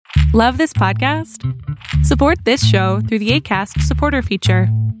Love this podcast? Support this show through the Acast supporter feature.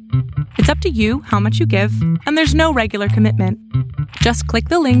 It's up to you how much you give, and there's no regular commitment. Just click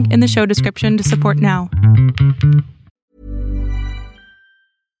the link in the show description to support now.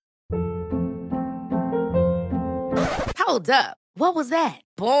 Hold up. What was that?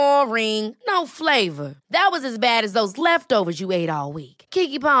 Boring. No flavor. That was as bad as those leftovers you ate all week.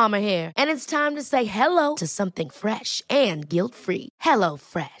 Keke Palmer here, and it's time to say hello to something fresh and guilt-free. Hello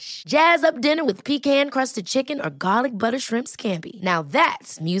Fresh. Jazz up dinner with pecan-crusted chicken or garlic butter shrimp scampi. Now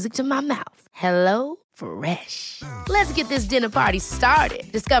that's music to my mouth. Hello Fresh. Let's get this dinner party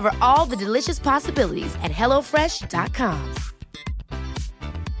started. Discover all the delicious possibilities at hellofresh.com.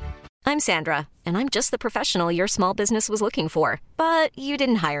 I'm Sandra, and I'm just the professional your small business was looking for. But you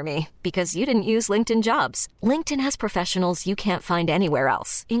didn't hire me because you didn't use LinkedIn Jobs. LinkedIn has professionals you can't find anywhere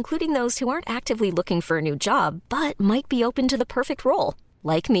else, including those who aren't actively looking for a new job, but might be open to the perfect role,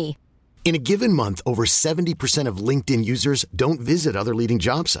 like me. In a given month, over 70% of LinkedIn users don't visit other leading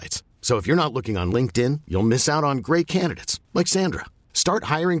job sites. So if you're not looking on LinkedIn, you'll miss out on great candidates like Sandra. Start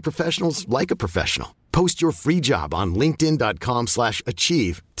hiring professionals like a professional. Post your free job on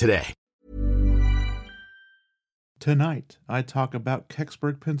linkedin.com/achieve today. Tonight, I talk about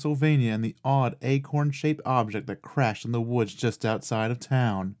Kecksburg, Pennsylvania, and the odd acorn-shaped object that crashed in the woods just outside of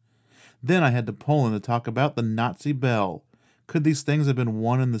town. Then I head to Poland to talk about the Nazi Bell. Could these things have been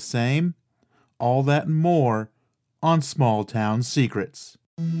one and the same? All that and more on Small Town Secrets.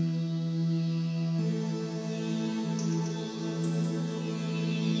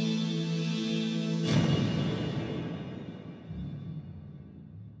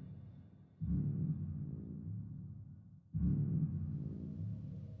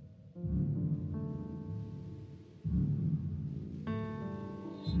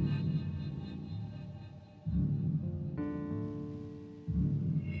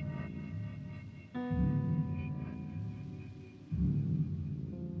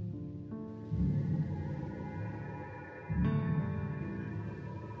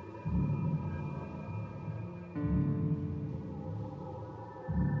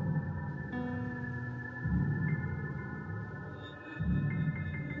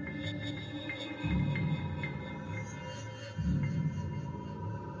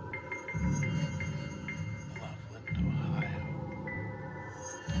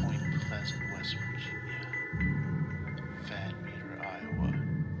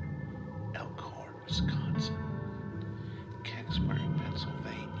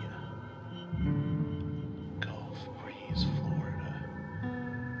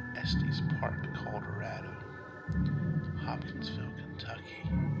 Estes Park, Colorado, Hopkinsville, Kentucky,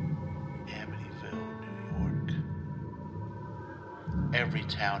 Amityville, New York. Every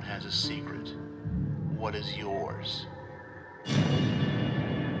town has a secret. What is yours?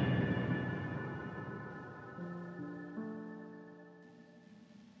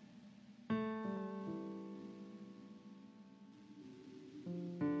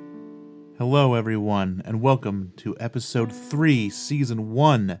 Hello, everyone, and welcome to Episode 3, Season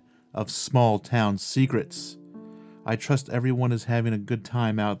 1 of Small Town Secrets. I trust everyone is having a good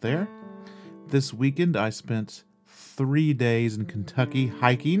time out there. This weekend, I spent 3 days in Kentucky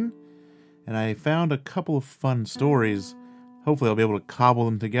hiking, and I found a couple of fun stories. Hopefully, I'll be able to cobble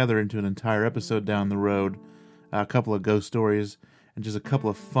them together into an entire episode down the road. A couple of ghost stories, and just a couple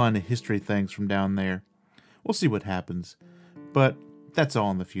of fun history things from down there. We'll see what happens, but that's all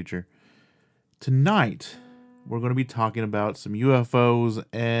in the future. Tonight, we're going to be talking about some UFOs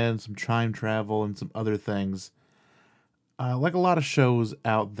and some time travel and some other things. Like a lot of shows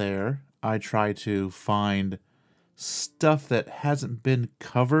out there, I try to find stuff that hasn't been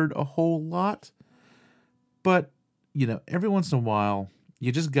covered a whole lot. But, every once in a while,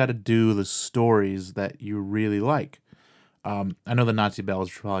 you just got to do the stories that you really like. I know the Nazi Bell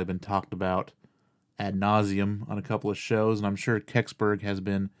has probably been talked about ad nauseum on a couple of shows, and I'm sure Kecksburg has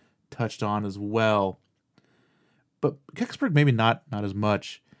been touched on as well. But Kecksburg maybe not as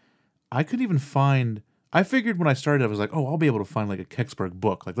much. I figured when I started, I was like, I'll be able to find like a Kecksburg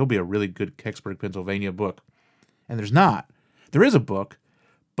book. Like there'll be a really good Kecksburg, Pennsylvania book. And there's not. There is a book,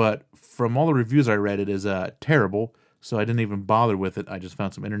 but from all the reviews I read, it is terrible. So I didn't even bother with it. I just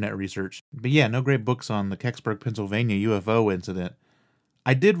found some internet research. But yeah, no great books on the Kecksburg, Pennsylvania UFO incident.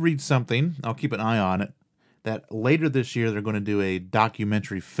 I did read something, I'll keep an eye on it, that later this year they're going to do a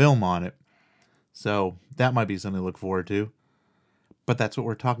documentary film on it. So that might be something to look forward to. But that's what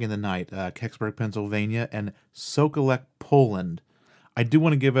we're talking tonight. Kecksburg, Pennsylvania, and Sokolek, Poland. I do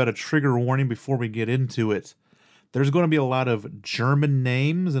want to give out a trigger warning before we get into it. There's going to be a lot of German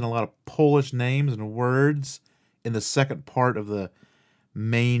names and a lot of Polish names and words in the second part of the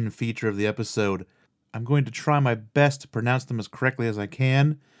main feature of the episode. I'm going to try my best to pronounce them as correctly as I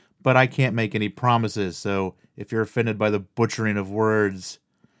can, but I can't make any promises, so if you're offended by the butchering of words,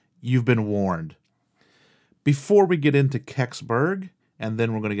 you've been warned. Before we get into Kecksburg, and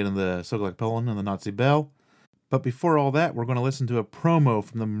then we're going to get into Sokolek Poland and the Nazi Bell, but before all that, we're going to listen to a promo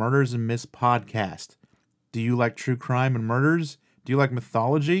from the Murders and Myths podcast. Do you like true crime and murders? Do you like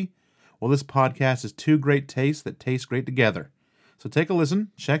mythology? Well, this podcast is two great tastes that taste great together. So take a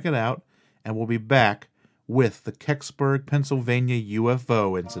listen, check it out, and we'll be back with the Kecksburg, Pennsylvania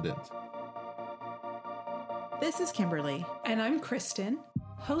UFO incident. This is Kimberly. And I'm Kristen,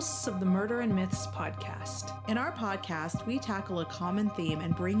 hosts of the Murder and Myths podcast. In our podcast, we tackle a common theme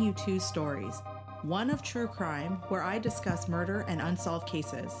and bring you two stories. One of true crime, where I discuss murder and unsolved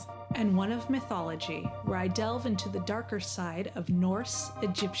cases. And one of mythology, where I delve into the darker side of Norse,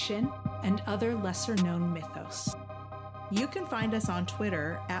 Egyptian, and other lesser-known mythos. You can find us on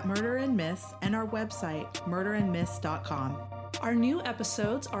Twitter at Murder and Myths and our website, murderandmyths.com. Our new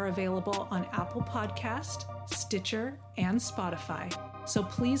episodes are available on Apple Podcast, Stitcher, and Spotify. So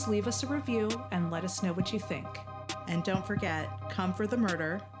please leave us a review and let us know what you think. And don't forget, come for the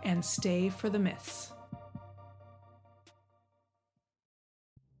murder and stay for the myths.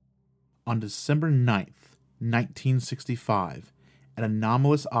 On December 9th, 1965, an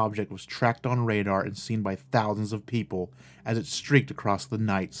anomalous object was tracked on radar and seen by thousands of people as it streaked across the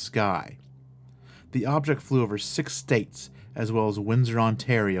night sky. The object flew over 6 states, as well as Windsor,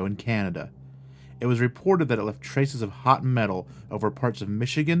 Ontario, and Canada. It was reported that it left traces of hot metal over parts of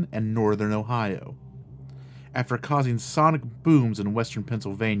Michigan and northern Ohio. After causing sonic booms in western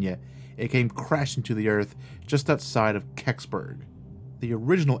Pennsylvania, it came crashing to the earth just outside of Kecksburg. The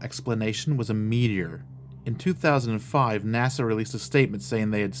original explanation was a meteor. In 2005, NASA released a statement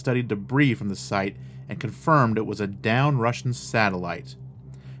saying they had studied debris from the site and confirmed it was a downed Russian satellite.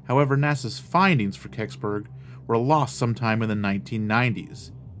 However, NASA's findings for Kecksburg were lost sometime in the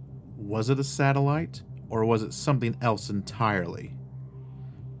 1990s. Was it a satellite, or was it something else entirely?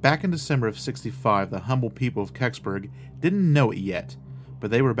 Back in December of '65, the humble people of Kecksburg didn't know it yet,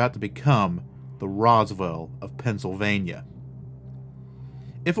 but they were about to become the Roswell of Pennsylvania.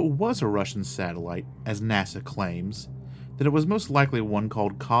 If it was a Russian satellite, as NASA claims, then it was most likely one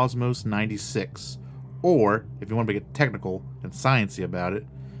called Cosmos 96, or, if you want to get technical and sciencey about it,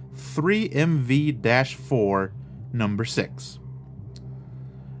 3MV-4 number 6.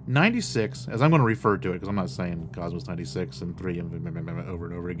 96, as I'm going to refer to it because I'm not saying Cosmos 96 and 3MV over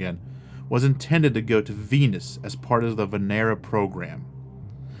and over again, was intended to go to Venus as part of the Venera program.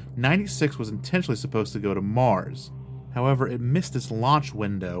 96 was intentionally supposed to go to Mars. However, it missed its launch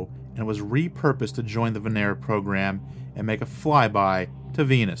window and was repurposed to join the Venera program and make a flyby to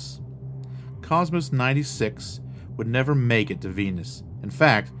Venus. Cosmos 96 would never make it to Venus. In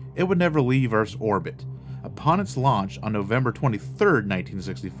fact, it would never leave Earth's orbit. Upon its launch on November 23,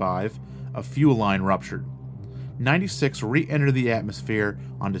 1965, a fuel line ruptured. 96 re-entered the atmosphere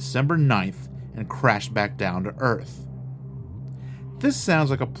on December 9th and crashed back down to Earth. This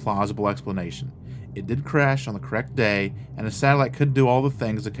sounds like a plausible explanation. It did crash on the correct day, and the satellite could do all the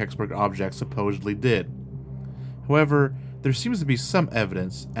things the Kecksburg object supposedly did. However, there seems to be some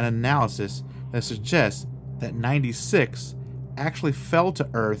evidence and analysis that suggests that 96 actually fell to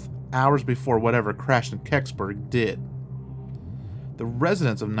Earth hours before whatever crashed in Kecksburg did. The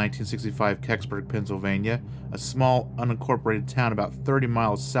residents of 1965 Kecksburg, Pennsylvania, a small unincorporated town about 30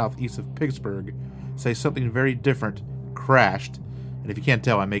 miles southeast of Pittsburgh, say something very different crashed, and if you can't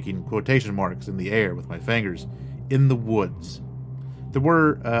tell, I'm making quotation marks in the air with my fingers, in the woods. There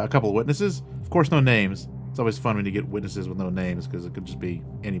were a couple of witnesses, of course no names. It's always fun when you get witnesses with no names because it could just be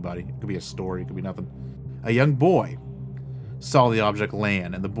anybody. It could be a story, it could be nothing. A young boy saw the object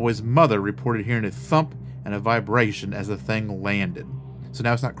land, and the boy's mother reported hearing a thump and a vibration as the thing landed. So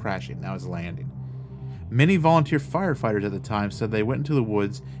now it's not crashing, now it's landing. Many volunteer firefighters at the time said they went into the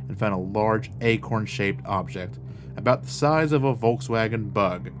woods and found a large acorn-shaped object, about the size of a Volkswagen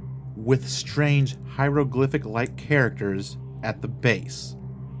Bug, with strange hieroglyphic-like characters at the base.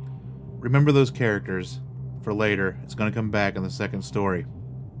 Remember those characters for later. It's going to come back in the second story.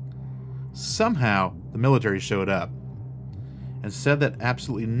 Somehow, the military showed up and said that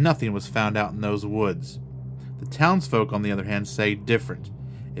absolutely nothing was found out in those woods. The townsfolk, on the other hand, say different.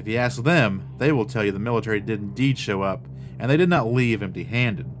 If you ask them, they will tell you the military did indeed show up, and they did not leave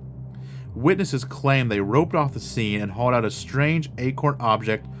empty-handed. Witnesses claim they roped off the scene and hauled out a strange acorn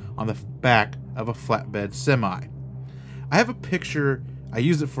object on the back of a flatbed semi. I have a picture. I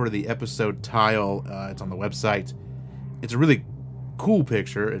used it for the episode tile. It's on the website. It's a really cool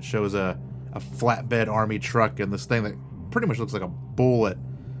picture. It shows a flatbed army truck and this thing that pretty much looks like a bullet.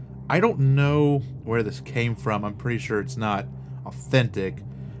 I don't know where this came from. I'm pretty sure it's not authentic.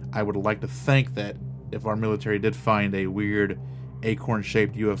 I would like to think that if our military did find a weird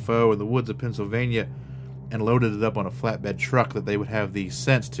acorn-shaped UFO in the woods of Pennsylvania and loaded it up on a flatbed truck, that they would have the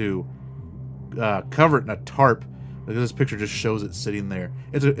sense to cover it in a tarp, because this picture just shows it sitting there.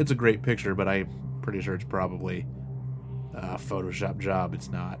 It's a great picture, but I'm pretty sure it's probably a Photoshop job. It's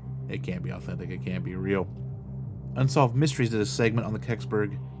not. It can't be authentic. It can't be real. Unsolved Mysteries did a segment on the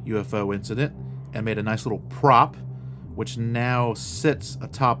Kecksburg UFO incident and made a nice little prop, which now sits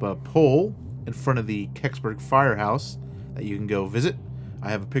atop a pole in front of the Kecksburg Firehouse that you can go visit. I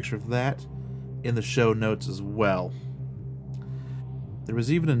have a picture of that in the show notes as well. There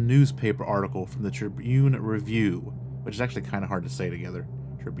was even a newspaper article from the Tribune Review, which is actually kind of hard to say together.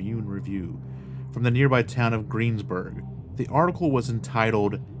 Tribune Review, from the nearby town of Greensburg. The article was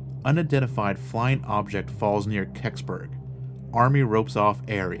entitled, "Unidentified Flying Object Falls Near Kecksburg. Army Ropes Off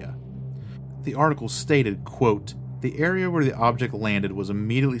Area." The article stated, quote, "The area where the object landed was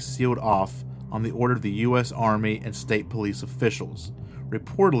immediately sealed off on the order of the U.S. Army and state police officials,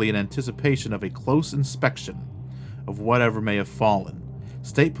 reportedly in anticipation of a close inspection of whatever may have fallen.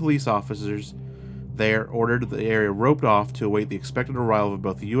 State police officers there ordered the area roped off to await the expected arrival of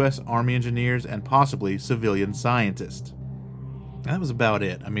both the U.S. Army engineers and possibly civilian scientists." That was about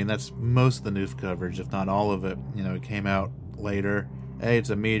it. I mean, that's most of the news coverage, if not all of it. You know, it came out later. Hey, it's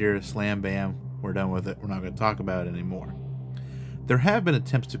a meteor, slam, bam, we're done with it. We're not going to talk about it anymore. There have been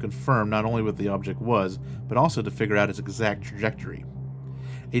attempts to confirm not only what the object was, but also to figure out its exact trajectory.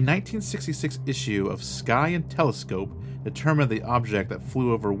 A 1966 issue of Sky and Telescope determined the object that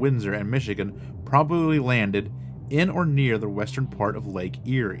flew over Windsor and Michigan probably landed in or near the western part of Lake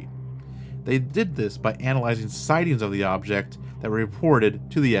Erie. They did this by analyzing sightings of the object that were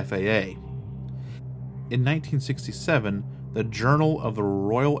reported to the FAA. In 1967, the Journal of the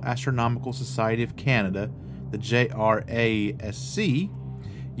Royal Astronomical Society of Canada, the JRASC,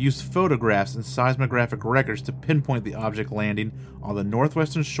 used photographs and seismographic records to pinpoint the object landing on the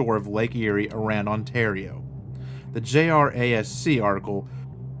northwestern shore of Lake Erie around Ontario. The JRASC article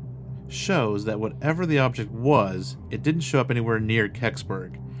shows that whatever the object was, it didn't show up anywhere near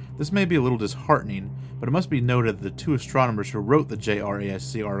Kecksburg. This may be a little disheartening, but it must be noted that the two astronomers who wrote the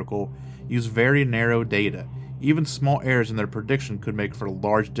JRASC article used very narrow data. Even small errors in their prediction could make for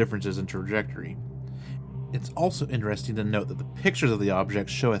large differences in trajectory. It's also interesting to note that the pictures of the object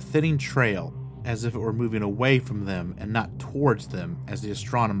show a thinning trail, as if it were moving away from them and not towards them, as the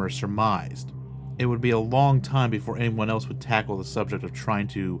astronomers surmised. It would be a long time before anyone else would tackle the subject of trying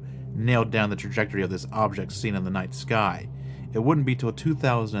to nail down the trajectory of this object seen in the night sky. It wouldn't be till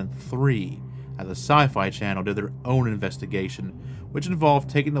 2003 that the Sci-Fi Channel did their own investigation, which involved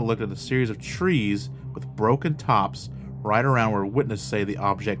taking a look at a series of trees with broken tops right around where witnesses say the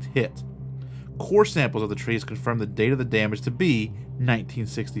object hit. Core samples of the trees confirmed the date of the damage to be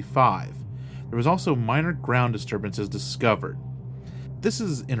 1965. There was also minor ground disturbances discovered. This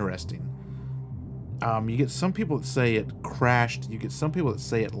is interesting. You get some people that say it crashed, you get some people that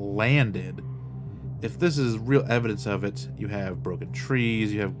say it landed. If this is real evidence of it, you have broken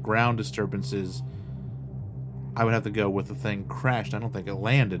trees, you have ground disturbances. I would have to go with the thing crashed. I don't think it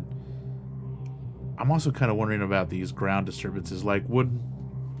landed. I'm also kind of wondering about these ground disturbances. Like, would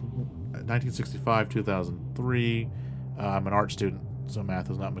 1965, 2003, I'm an art student, so math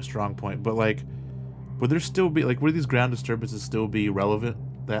is not my strong point, but like, would there still be, like, would these ground disturbances still be relevant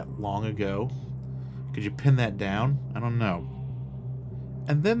that long ago? Could you pin that down? I don't know.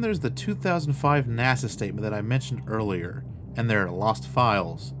 And then there's the 2005 NASA statement that I mentioned earlier, and their lost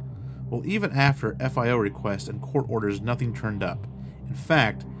files. Well, even after FIO requests and court orders, nothing turned up. In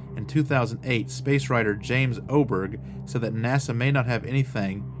fact, in 2008, space writer James Oberg said that NASA may not have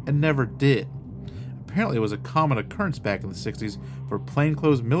anything, and never did. Apparently it was a common occurrence back in the 60s for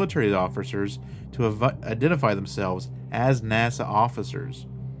plainclothes military officers to identify themselves as NASA officers.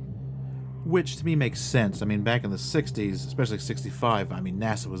 Which to me makes sense. I mean, back in the 60s, especially 65, I mean,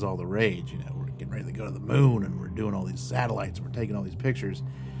 NASA was all the rage. You know, we're getting ready to go to the moon, and we're doing all these satellites, and we're taking all these pictures.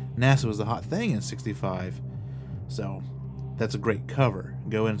 NASA was the hot thing in 65. So, that's a great cover.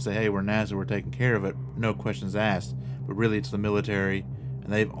 Go in and say, hey, we're NASA, we're taking care of it. No questions asked. But really, it's the military,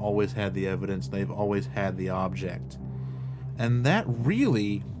 and they've always had the evidence. They've always had the object. And that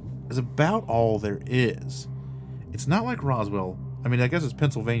really is about all there is. It's not like Roswell. I mean, I guess it's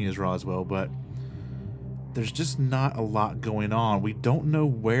Pennsylvania's Roswell, but there's just not a lot going on. We don't know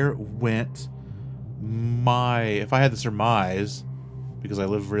where it went. If I had to surmise, because I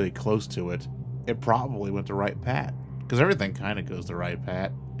live really close to it, it probably went to Wright Pat. Because everything kind of goes to Wright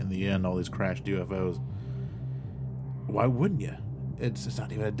Pat in the end, all these crashed UFOs. why wouldn't you? It's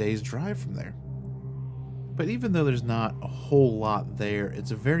not even a day's drive from there. But even though there's not a whole lot there,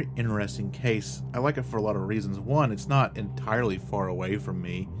 it's a very interesting case. I like it for a lot of reasons. One, it's not entirely far away from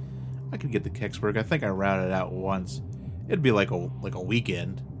me. I could get to Kecksburg. I think I routed it out once. It'd be like a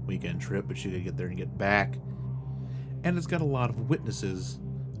weekend trip, but you could get there and get back. And it's got a lot of witnesses.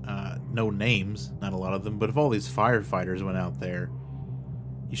 No names, not a lot of them, but if all these firefighters went out there,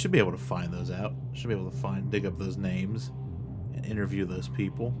 you should be able to find those out. You should be able to dig up those names and interview those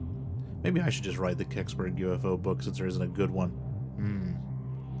people. Maybe I should just write the Kecksburg UFO book since there isn't a good one.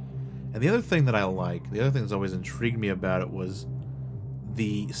 And the other thing that I like, the other thing that's always intrigued me about it was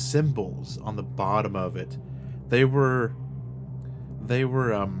the symbols on the bottom of it. They were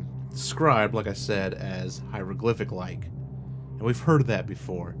described, like I said, as hieroglyphic-like. And we've heard of that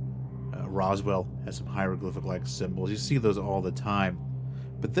before. Roswell has some hieroglyphic-like symbols. You see those all the time.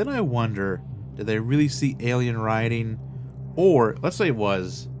 But then I wonder, did they really see alien writing? Or, let's say it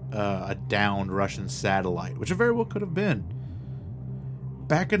was a downed Russian satellite, which it very well could have been.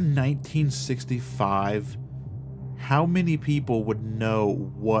 Back in 1965, how many people would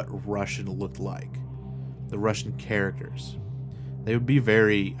know what Russian looked like? The Russian characters. They would be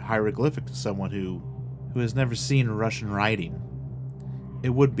very hieroglyphic to someone who has never seen Russian writing. It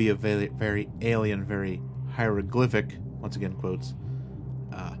would be a very, very alien, very hieroglyphic, once again quotes,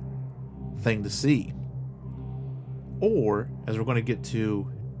 thing to see. Or, as we're going to get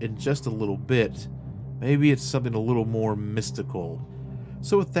to in just a little bit, maybe it's something a little more mystical.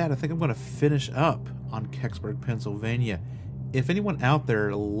 So with that, I think I'm going to finish up on Kecksburg, Pennsylvania. If anyone out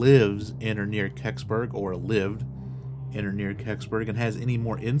there lives in or near Kecksburg, or lived in or near Kecksburg, and has any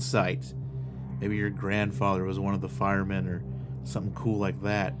more insight, maybe your grandfather was one of the firemen or something cool like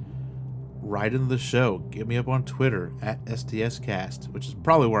that, write into the show. Get me up on Twitter at STScast, which is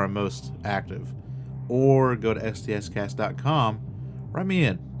probably where I'm most active. Or go to STScast.com, write me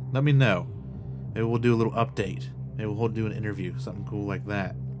in, let me know. Maybe we'll do a little update. Maybe we'll do an interview, something cool like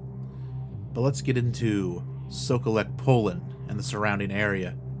that. But let's get into Sokolek, Poland, and the surrounding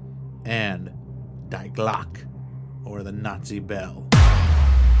area, and Die Glock, or the Nazi Bell.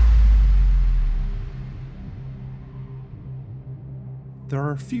 There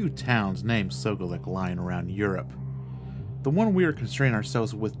are a few towns named Sokolek lying around Europe. The one we are concerning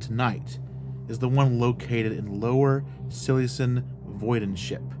ourselves with tonight is the one located in Lower Silesian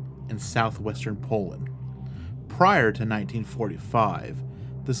Voivodeship in southwestern Poland. Prior to 1945,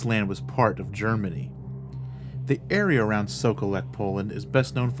 this land was part of Germany. The area around Sokolek, Poland is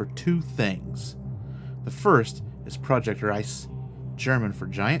best known for two things. The first is Project Reis, German for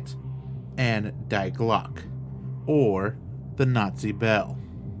giant, and Die Glock, or the Nazi Bell.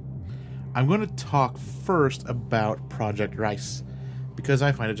 I'm going to talk first about Project Reis because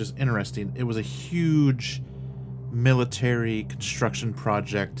I find it just interesting. It was a huge military construction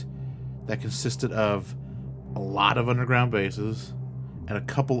project that consisted of a lot of underground bases and a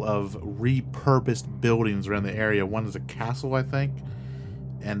couple of repurposed buildings around the area. One is a castle, I think,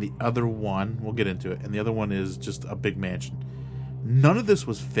 and the other one, we'll get into it, and the other one is just a big mansion. None of this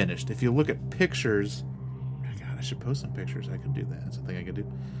was finished. If you look at pictures, God, I should post some pictures. I could do that. That's a thing I could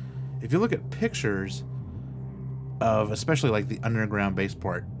do. If you look at pictures of, especially like the underground base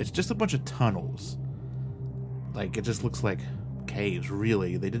part, it's just a bunch of tunnels. Like, it just looks like caves,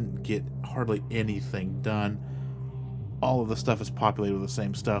 really. They didn't get hardly anything done. All of the stuff is populated with the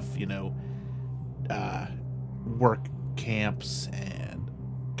same stuff, work camps and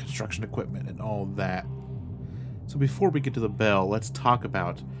construction equipment and all of that. So before we get to the bell, let's talk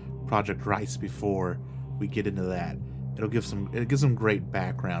about Project Reis before we get into that. It gives some great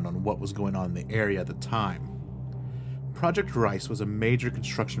background on what was going on in the area at the time. Project Reis was a major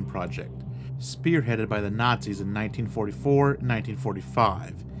construction project spearheaded by the Nazis in 1944 and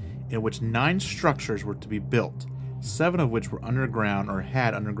 1945, in which 9 structures were to be built, 7 of which were underground or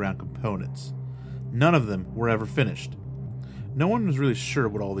had underground components. None of them were ever finished. No one was really sure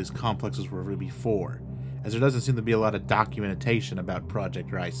what all these complexes were going to be for, as there doesn't seem to be a lot of documentation about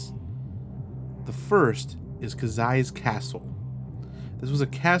Project Reis. The first is Kazai's Castle. This was a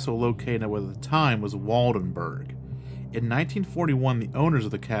castle located at what at the time was Waldenburg. In 1941, the owners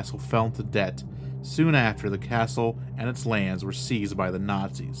of the castle fell into debt. Soon after, the castle and its lands were seized by the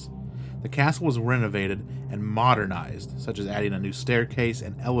Nazis. The castle was renovated and modernized, such as adding a new staircase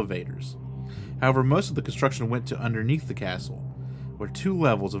and elevators. However, most of the construction went to underneath the castle, where 2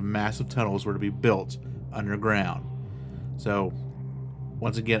 levels of massive tunnels were to be built underground. So,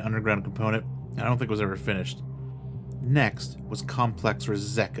 once again, underground component, I don't think it was ever finished. Next was Complex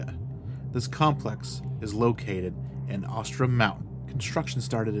Rzeka. This complex is located in Ostra Mountain. Construction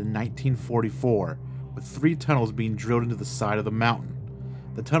started in 1944, with 3 tunnels being drilled into the side of the mountain.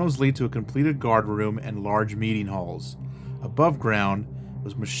 The tunnels lead to a completed guard room and large meeting halls. Above ground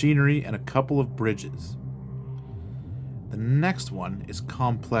was machinery and a couple of bridges. The next one is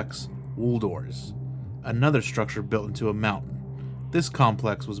Complex Wuldors, another structure built into a mountain. This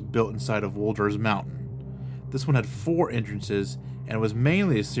complex was built inside of Wuldors Mountain. This one had 4 entrances and was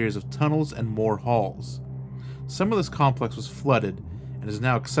mainly a series of tunnels and more halls. Some of this complex was flooded and is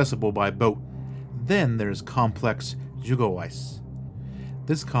now accessible by boat. Then there is Complex Jugowais.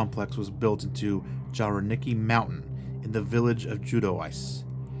 This complex was built into Jaroniki Mountain in the village of Judowais.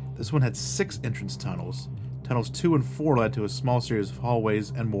 This one had 6 entrance tunnels. Tunnels 2 and 4 led to a small series of hallways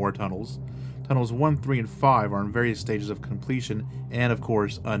and more tunnels. Tunnels 1, 3, and 5 are in various stages of completion and, of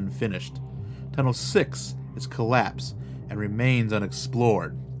course, unfinished. Tunnel 6 is collapsed and remains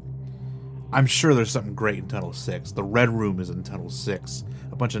unexplored. I'm sure there's something great in Tunnel 6. The Red Room is in Tunnel 6.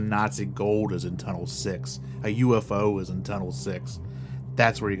 A bunch of Nazi gold is in Tunnel 6. A UFO is in Tunnel 6.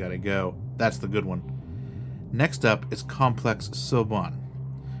 That's where you gotta go. That's the good one. Next up is Complex Soban.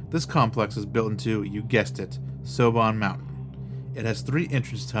 This complex is built into, you guessed it, Soban Mountain. It has 3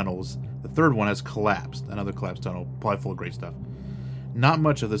 entrance tunnels. The third one has collapsed. Another collapsed tunnel, probably full of great stuff. Not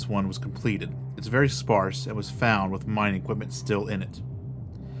much of this one was completed. It's very sparse and was found with mining equipment still in it.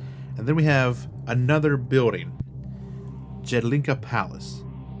 And then we have another building, Jedlinka Palace.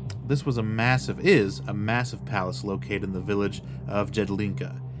 This is a massive palace located in the village of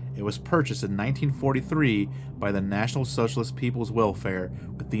Jedlinka. It was purchased in 1943 by the National Socialist People's Welfare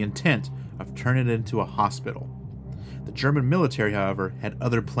with the intent of turning it into a hospital. The German military, however, had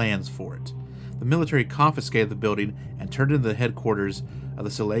other plans for it. The military confiscated the building and turned it into the headquarters of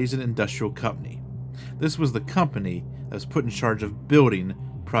the Silesian Industrial Company. This was the company that was put in charge of building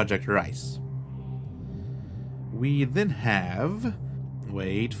Project Rice. We then have,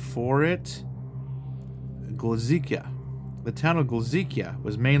 wait for it, Glazika. The town of Glazika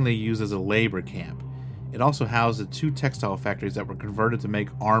was mainly used as a labor camp. It also housed the 2 textile factories that were converted to make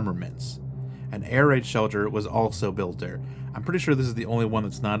armaments. An air raid shelter was also built there. I'm pretty sure this is the only one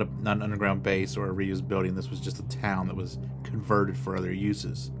that's not an underground base or a reused building. This was just a town that was converted for other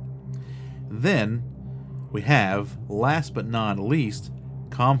uses. Then we have, last but not least,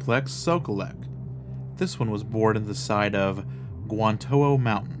 Complex Sokolek. This one was bored into the side of Guantoo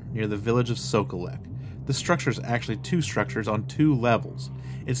Mountain near the village of Sokolek. This structure is actually 2 structures on 2 levels.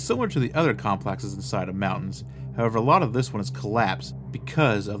 It's similar to the other complexes inside of mountains. However, a lot of this one is collapsed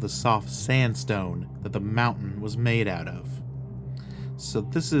because of the soft sandstone that the mountain was made out of. So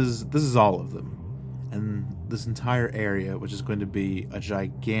this is all of them. And this entire area, which is going to be a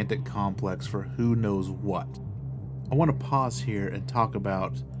gigantic complex for who knows what. I want to pause here and talk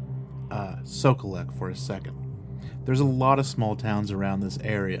about Sokolek for a second. There's a lot of small towns around this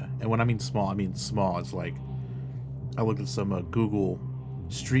area. And when I mean small, It's like, I looked at some Google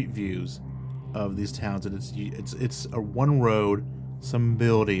street views of these towns, and it's a one road, some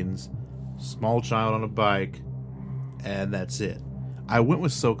buildings, small child on a bike, and that's it. I went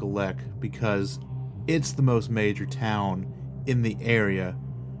with Sokolek because it's the most major town in the area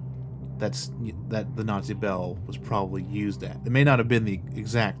that the Nazi Bell was probably used at. It may not have been the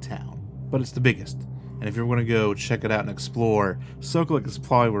exact town, but it's the biggest. And if you're going to go check it out and explore, Sokolek is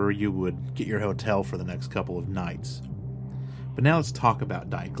probably where you would get your hotel for the next couple of nights. But now let's talk about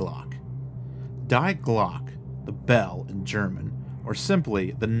Die Glock. Die Glock, the bell in German, or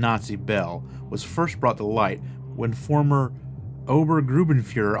simply the Nazi bell, was first brought to light when former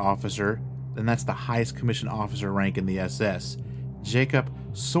Obergruppenführer officer, and that's the highest commissioned officer rank in the SS, Jacob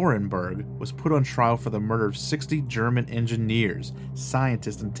Sorenberg, was put on trial for the murder of 60 German engineers,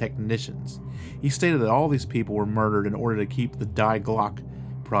 scientists, and technicians. He stated that all these people were murdered in order to keep the Die Glock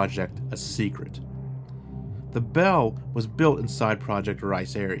project a secret. The bell was built inside Project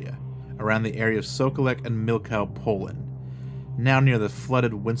Rice area, around the area of Sokolek and Milkow, Poland, now near the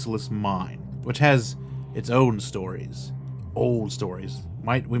flooded Wenceslas mine, which has its own stories, old stories.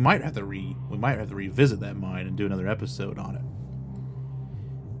 We might have to revisit that mine and do another episode on it.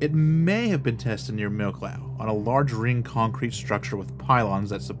 It may have been tested near Milkow, on a large ring concrete structure with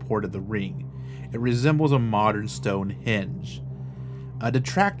pylons that supported the ring. It resembles a modern stone hinge.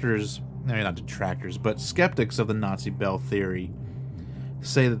 Skeptics of the Nazi bell theory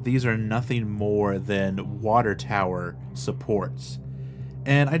say that these are nothing more than water tower supports.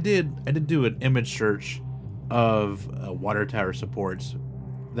 And I did do an image search of water tower supports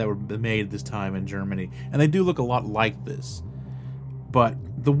that were made this time in Germany, and they do look a lot like this. But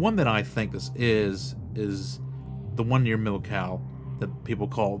the one that I think this is the one near Milkow that people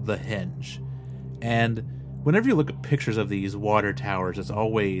call the hinge. And whenever you look at pictures of these water towers, it's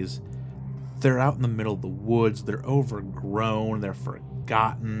always they're out in the middle of the woods. They're overgrown. They're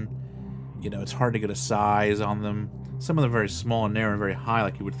forgotten. It's hard to get a size on them. Some of them are very small and narrow and very high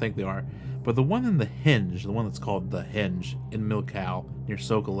like you would think they are. But the one in the Hinge, the one that's called the Hinge in Milkow near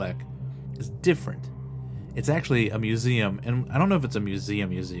Sokolek, is different. It's actually a museum, and I don't know if it's a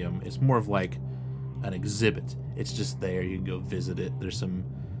museum. It's more of like an exhibit. It's just there. You can go visit it. There's some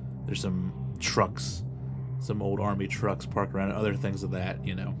trucks, some old army trucks parked around, and other things of that,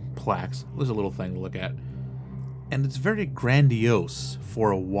 plaques. There's a little thing to look at. And it's very grandiose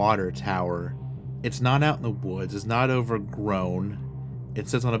for a water tower. It's not out in the woods. It's not overgrown. It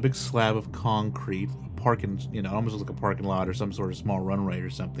sits on a big slab of concrete, parking, it almost looks like a parking lot or some sort of small runway or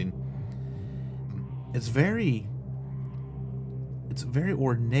something. It's very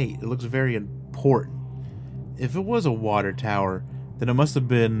ornate. It looks very important. If it was a water tower, then it must have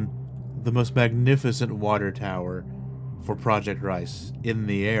been the most magnificent water tower for Project Rice in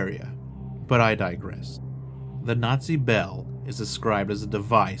the area. But I digress. The Nazi bell is described as a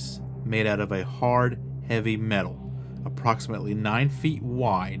device made out of a hard, heavy metal, approximately 9 feet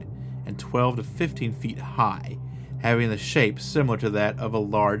wide and 12 to 15 feet high, having the shape similar to that of a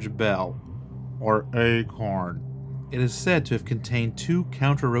large bell, or acorn. It is said to have contained 2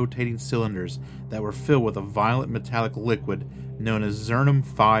 counter-rotating cylinders that were filled with a violent metallic liquid known as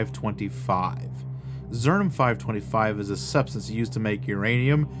Zirnium-525. Zirnium-525 is a substance used to make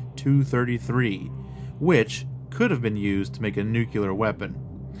uranium-233, which could have been used to make a nuclear weapon.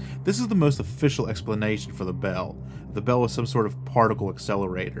 This is the most official explanation for the bell. The bell was some sort of particle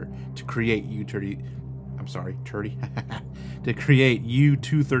accelerator to create to create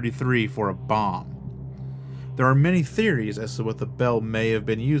U-233 for a bomb. There are many theories as to what the bell may have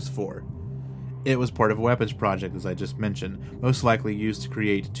been used for. It was part of a weapons project, as I just mentioned, most likely used to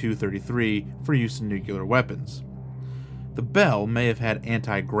create 233 for use in nuclear weapons. The bell may have had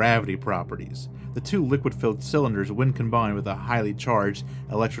anti-gravity properties. The 2 liquid-filled cylinders, when combined with a highly charged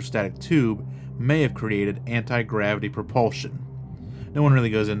electrostatic tube, may have created anti-gravity propulsion. No one really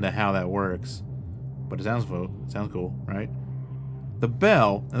goes into how that works, but it sounds cool, right? The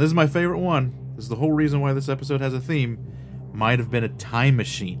bell, and this is my favorite one, this is the whole reason why this episode has a theme, might have been a time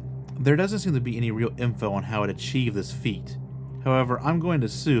machine. There doesn't seem to be any real info on how it achieved this feat. However, I'm going to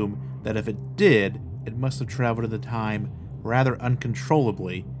assume that if it did, it must have traveled in the time rather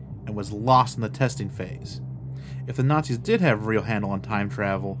uncontrollably and was lost in the testing phase. If the Nazis did have a real handle on time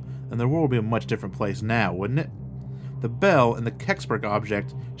travel, then the world would be a much different place now, wouldn't it? The bell and the Kecksburg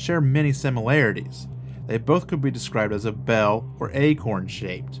object share many similarities. They both could be described as a bell or acorn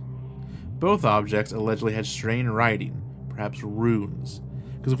shaped. Both objects allegedly had strange writing, perhaps runes.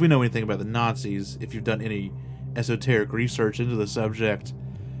 Because if we know anything about the Nazis, if you've done any esoteric research into the subject,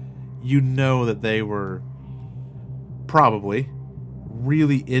 you know that they were probably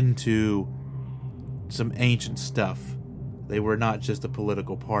really into some ancient stuff. They were not just a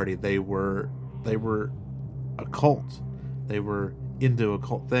political party. They were a cult. They were into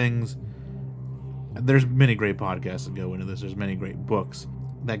occult things. There's many great podcasts that go into this. There's many great books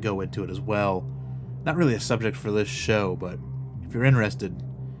that go into it as well. Not really a subject for this show, but if you're interested,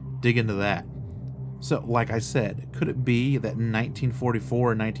 dig into that. So, like I said, could it be that in 1944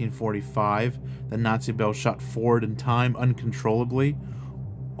 or 1945, the Nazi bell shot forward in time uncontrollably,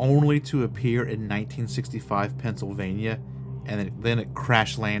 only to appear in 1965 Pennsylvania, and then it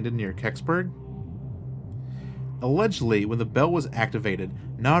crash landed near Kecksburg? Allegedly, when the bell was activated,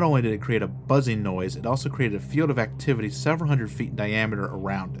 not only did it create a buzzing noise, it also created a field of activity several hundred feet in diameter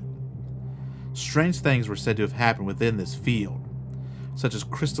around it. Strange things were said to have happened within this field, such as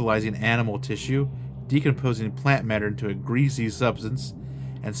crystallizing animal tissue, decomposing plant matter into a greasy substance,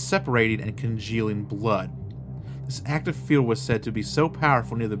 and separating and congealing blood. This active field was said to be so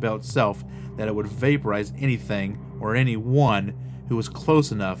powerful near the bell itself that it would vaporize anything or anyone who was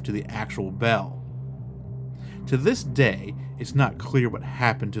close enough to the actual bell. To this day, it's not clear what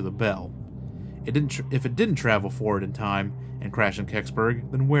happened to the bell. If it didn't travel forward in time and crash in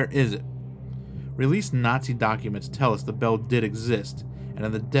Kecksburg, then where is it? Released Nazi documents tell us the bell did exist, and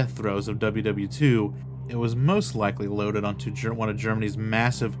in the death throes of WW2, it was most likely loaded onto one of Germany's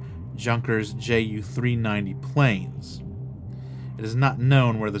massive Junkers Ju-390 planes. It is not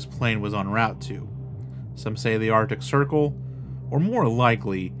known where this plane was en route to. Some say the Arctic Circle, or more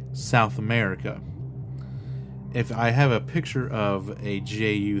likely, South America. If I have a picture of a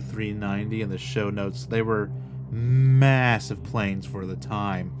Ju-390 in the show notes, they were massive planes for the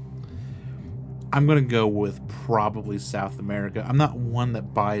time. I'm going to go with probably South America. I'm not one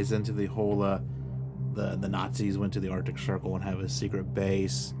that buys into the whole the Nazis went to the Arctic Circle and have a secret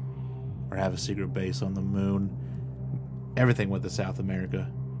base, or have a secret base on the moon. Everything went to South America.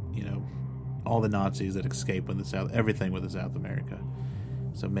 all the Nazis that escaped with the South, everything with the South America.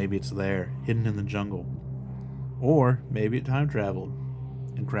 So maybe it's there, hidden in the jungle. Or maybe it time traveled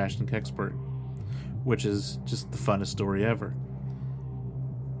and crashed in Kecksburg, which is just the funnest story ever.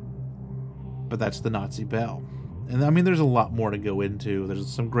 But that's the Nazi Bell. And I mean, there's a lot more to go into.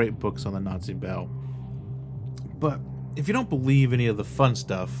 There's some great books on the Nazi Bell. But if you don't believe any of the fun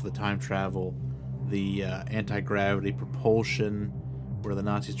stuff, the time travel, the anti-gravity propulsion, where the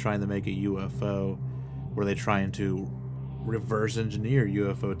Nazis trying to make a UFO, where they trying to reverse engineer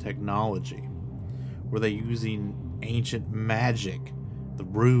UFO technology, were they using ancient magic, the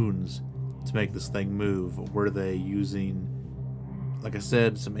runes, to make this thing move? Were they using, like I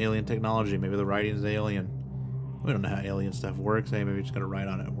said, some alien technology? Maybe the writing's alien. We don't know how alien stuff works. Hey, maybe we're just going to write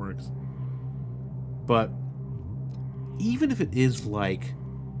on it works. But even if it is like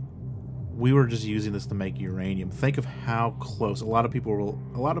we were just using this to make uranium, think of how close. A lot of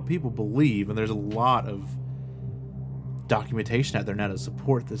people believe, and there's a lot of documentation out there now to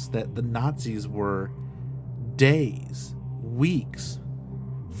support this, that the Nazis were days, weeks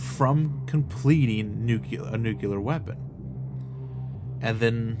from completing a nuclear weapon. And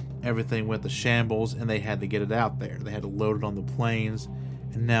then everything went to shambles, and they had to get it out there. They had to load it on the planes,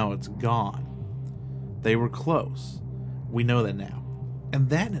 and now it's gone. They were close. We know that now. And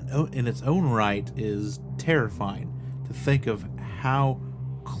that in its own right is terrifying, to think of how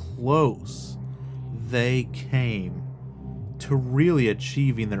close they came to really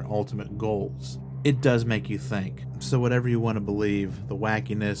achieving their ultimate goals. It does make you think. So whatever you want to believe, the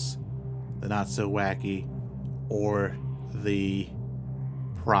wackiness, the not so wacky, or the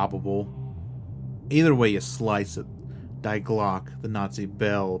probable, either way you slice it, Die Glock, the Nazi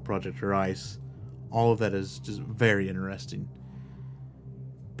Bell, Project Rice, all of that is just very interesting.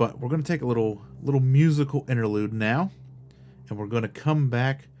 But we're going to take a little musical interlude now, and we're going to come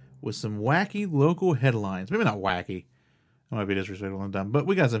back with some wacky local headlines. Maybe not wacky. I might be disrespectful and dumb, but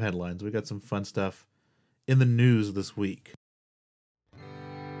we got some headlines. We got some fun stuff in the news this week.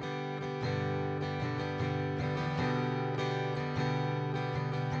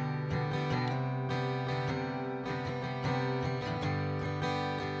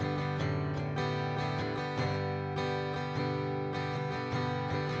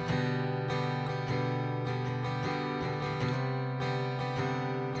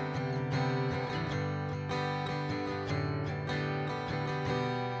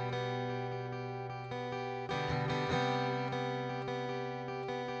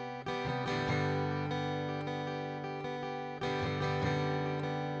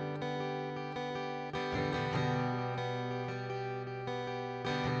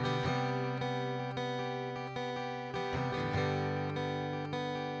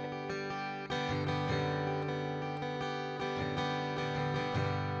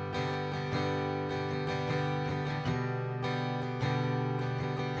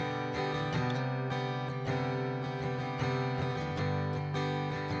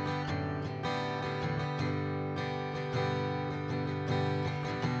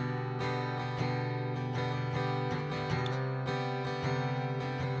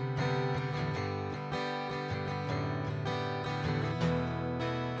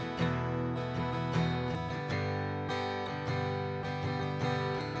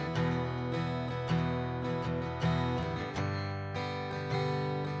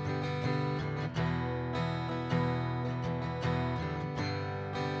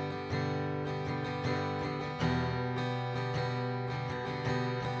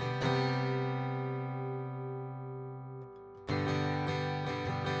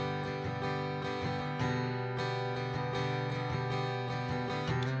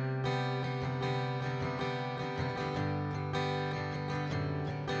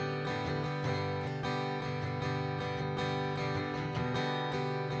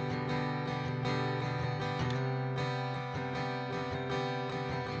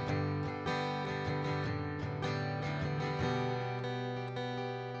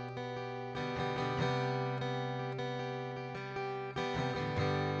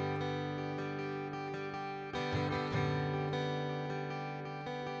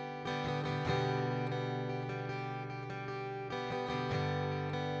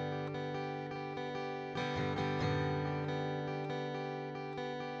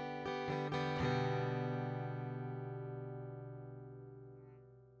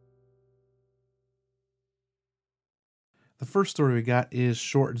 The first story we got is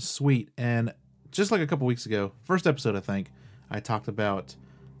short and sweet, and just like a couple weeks ago, first episode I think, I talked about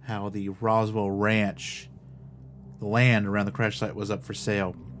how the Roswell Ranch, the land around the crash site, was up for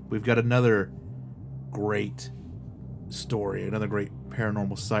sale. We've got another great story, another great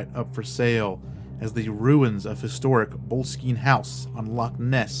paranormal site up for sale, as the ruins of historic Boleskine House on Loch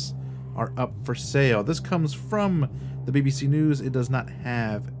Ness are up for sale. This comes from the BBC News. It does not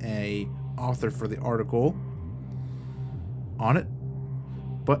have a author for the article on it,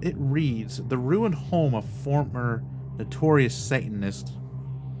 but it reads, the ruined home of former notorious Satanist,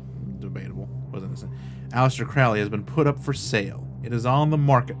 debatable, wasn't it? Aleister Crowley has been put up for sale. It is on the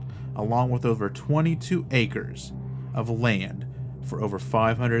market, along with over 22 acres of land for over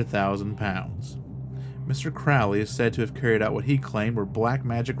 £500,000. Mr. Crowley is said to have carried out what he claimed were black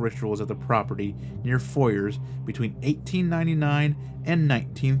magic rituals at the property near Foyers between 1899 and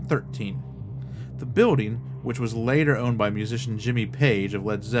 1913. The building, which was later owned by musician Jimmy Page of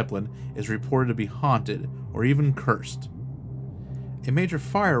Led Zeppelin, is reported to be haunted or even cursed. A major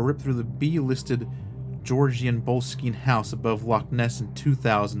fire ripped through the B-listed Georgian Boleskine House above Loch Ness in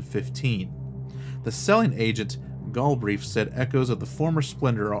 2015. The selling agent Galbraith said echoes of the former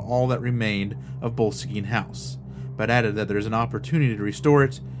splendor are all that remained of Boleskine House, but added that there is an opportunity to restore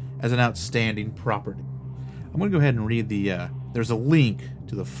it as an outstanding property. I'm going to go ahead and read there's a link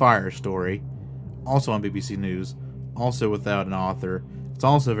to the fire story, also on BBC News, also without an author. It's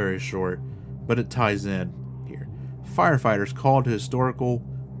also very short, but it ties in here. Firefighters called to historical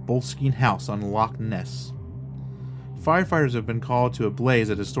Boleskine House on Loch Ness. Firefighters have been called to a blaze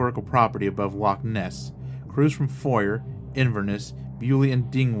at historical property above Loch Ness. Crews from Foyer, Inverness, Bewley and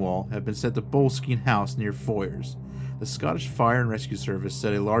Dingwall have been sent to Boleskine House near Foyers. The Scottish Fire and Rescue Service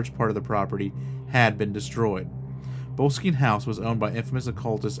said a large part of the property had been destroyed. Boleskine House was owned by infamous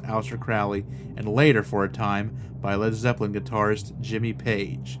occultist Aleister Crowley and later, for a time, by Led Zeppelin guitarist Jimmy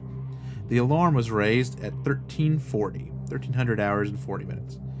Page. The alarm was raised at 1300 hours and 40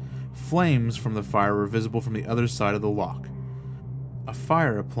 minutes. Flames from the fire were visible from the other side of the loch. A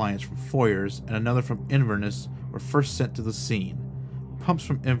fire appliance from Foyers and another from Inverness were first sent to the scene. Pumps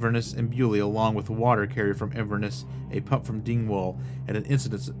from Inverness and Bewley, along with a water carrier from Inverness, a pump from Dingwall, and an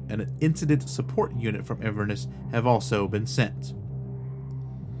incident support unit from Inverness have also been sent.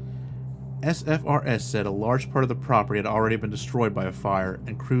 SFRS said a large part of the property had already been destroyed by a fire,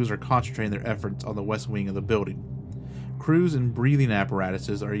 and crews are concentrating their efforts on the west wing of the building. Crews and breathing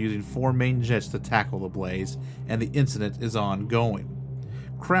apparatuses are using 4 main jets to tackle the blaze, and the incident is ongoing.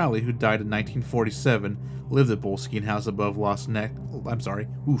 Crowley, who died in 1947, lived at Boleskine House above Loch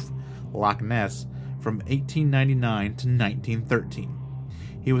Ness from 1899 to 1913.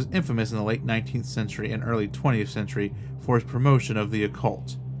 He was infamous in the late 19th century and early 20th century for his promotion of the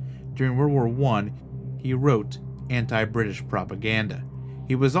occult. During World War I, he wrote anti-British propaganda.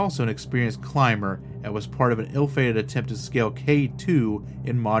 He was also an experienced climber and was part of an ill-fated attempt to scale K2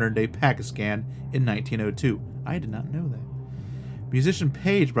 in modern-day Pakistan in 1902. I did not know that. Musician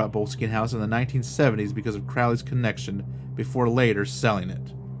Page brought Boleskine House in the 1970s because of Crowley's connection, before later selling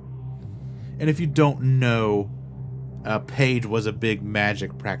it. And if you don't know, Page was a big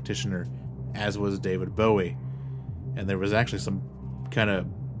magic practitioner, as was David Bowie. And there was actually some kind of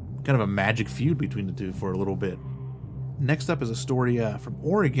a magic feud between the two for a little bit. Next up is a story from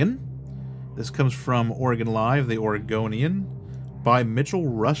Oregon. This comes from Oregon Live, The Oregonian, by Mitchell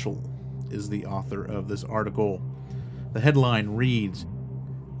Russell, is the author of this article. The headline reads,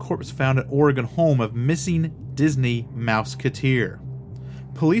 Corpse found at Oregon home of missing Disney Mouseketeer.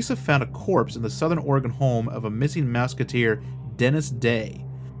 Police have found a corpse in the southern Oregon home of a missing Mouseketeer, Dennis Day.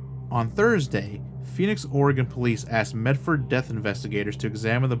 On Thursday, Phoenix, Oregon police asked Medford death investigators to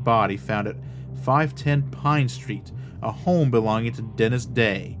examine the body found at 510 Pine Street, a home belonging to Dennis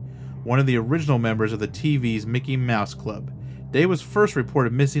Day, one of the original members of the TV's Mickey Mouse Club. Day was first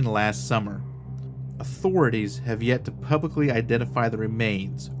reported missing last summer. Authorities have yet to publicly identify the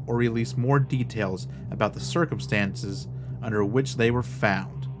remains or release more details about the circumstances under which they were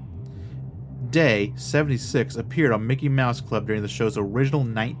found. Day, 76, appeared on Mickey Mouse Club during the show's original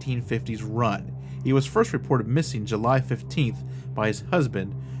 1950s run. He was first reported missing July 15th by his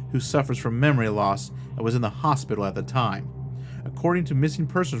husband, who suffers from memory loss and was in the hospital at the time. According to Missing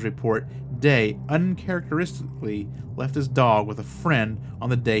Persons Report, Day uncharacteristically left his dog with a friend on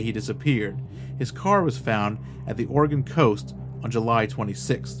the day he disappeared. His car was found at the Oregon coast on July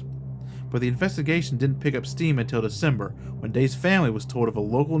 26th. But the investigation didn't pick up steam until December, when Day's family was told of a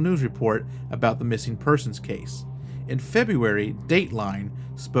local news report about the missing persons case. In February, Dateline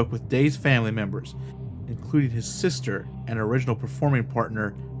spoke with Day's family members, including his sister and original performing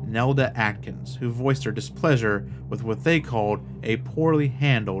partner, Nelda Atkins, who voiced their displeasure with what they called a poorly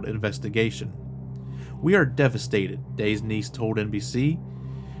handled investigation. "We are devastated," Day's niece told NBC.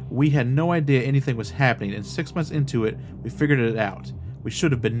 "We had no idea anything was happening, and 6 months into it, we figured it out. We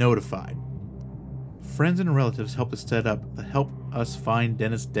should have been notified." Friends and relatives helped to set up the Help Us Find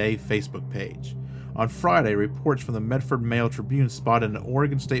Dennis Day Facebook page. On Friday, reports from the Medford Mail Tribune spotted an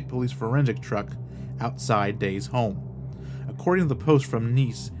Oregon State Police forensic truck outside Day's home. According to the post from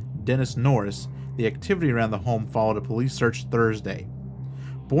niece Dennis Norris, the activity around the home followed a police search Thursday.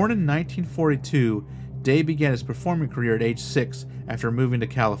 Born in 1942, Day began his performing career at age 6 after moving to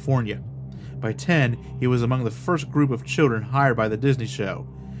California. By 10, he was among the first group of children hired by the Disney show.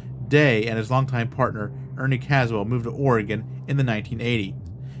 Day and his longtime partner, Ernie Caswell, moved to Oregon in the 1980s.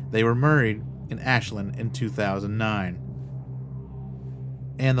 They were married in Ashland in 2009.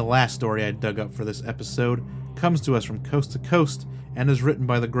 And the last story I dug up for this episode comes to us from Coast to Coast and is written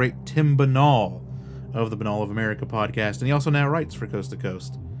by the great Tim Binnall of the Binnall of America podcast, and he also now writes for Coast to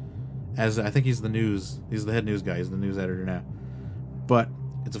Coast. As I think he's the head news guy, he's the news editor now. But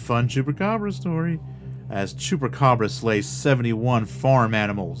it's a fun Chupacabra story, as Chupacabra slays 71 farm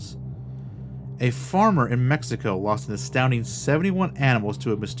animals. A farmer in Mexico lost an astounding 71 animals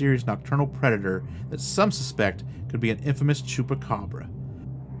to a mysterious nocturnal predator that some suspect could be an infamous Chupacabra.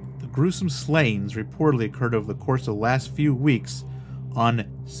 The gruesome slayings reportedly occurred over the course of the last few weeks on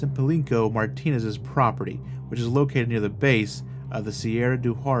Simplicio Martinez's property, which is located near the base of the Sierra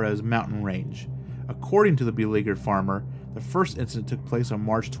de Juarez mountain range. According to the beleaguered farmer, the first incident took place on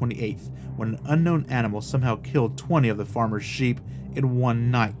March 28th, when an unknown animal somehow killed 20 of the farmer's sheep in one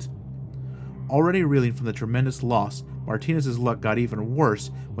night. Already reeling from the tremendous loss, Martinez's luck got even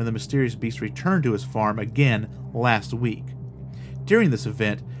worse when the mysterious beast returned to his farm again last week. During this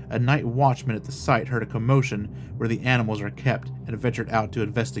event, a night watchman at the site heard a commotion where the animals are kept and ventured out to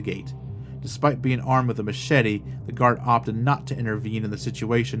investigate. Despite being armed with a machete, the guard opted not to intervene in the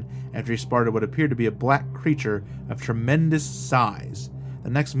situation after he spotted what appeared to be a black creature of tremendous size. The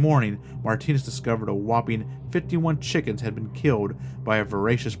next morning, Martinez discovered a whopping 51 chickens had been killed by a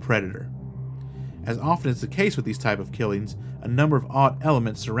voracious predator. As often is the case with these type of killings, a number of odd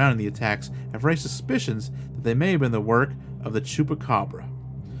elements surrounding the attacks have raised suspicions that they may have been the work of the Chupacabra.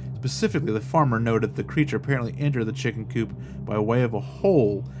 Specifically, the farmer noted the creature apparently entered the chicken coop by way of a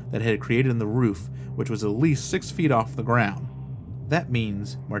hole that had created in the roof, which was at least 6 feet off the ground. That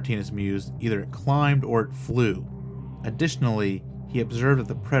means, Martinez mused, either it climbed or it flew. Additionally, he observed that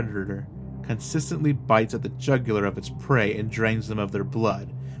the predator consistently bites at the jugular of its prey and drains them of their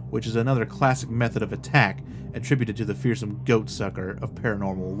blood, which is another classic method of attack attributed to the fearsome goat-sucker of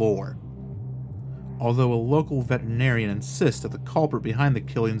paranormal lore. Although a local veterinarian insists that the culprit behind the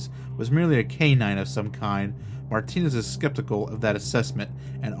killings was merely a canine of some kind, Martinez is skeptical of that assessment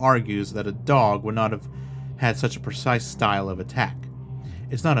and argues that a dog would not have had such a precise style of attack.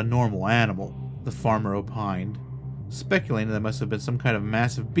 It's not a normal animal, the farmer opined, speculating that it must have been some kind of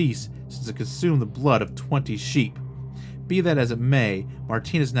massive beast since it consumed the blood of 20 sheep. Be that as it may,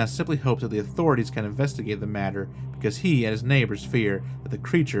 Martinez now simply hopes that the authorities can investigate the matter because he and his neighbors fear that the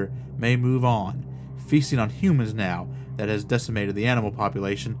creature may move on, feasting on humans now that has decimated the animal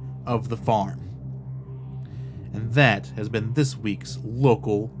population of the farm. And that has been this week's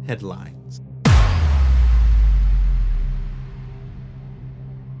local headlines.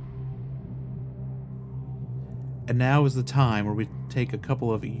 And now is the time where we take a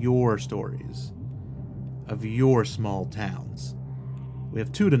couple of your stories, of your small towns. We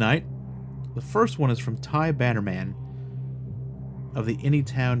have 2 tonight. The first one is from Ty Bannerman of the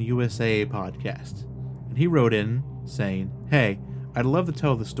Anytown USA podcast. And he wrote in saying, "Hey, I'd love to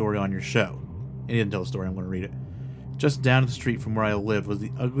tell the story on your show." And he didn't tell the story, I'm going to read it. "Just down the street from where I lived was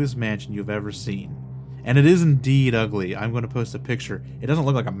the ugliest mansion you've ever seen. And it is indeed ugly. I'm going to post a picture. It doesn't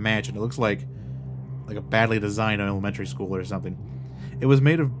look like a mansion. It looks like a badly designed elementary school or something. It was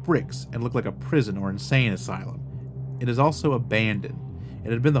made of bricks and looked like a prison or insane asylum. It is also abandoned.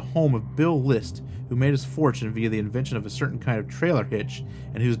 It had been the home of Bill List, who made his fortune via the invention of a certain kind of trailer hitch,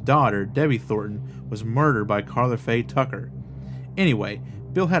 and whose daughter, Debbie Thornton, was murdered by Carla Faye Tucker. Anyway,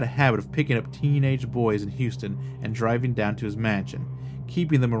 Bill had a habit of picking up teenage boys in Houston and driving down to his mansion,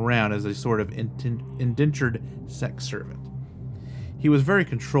 keeping them around as a sort of indentured sex servant. He was very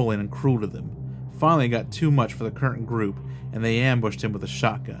controlling and cruel to them. Finally, it got too much for the current group, and they ambushed him with a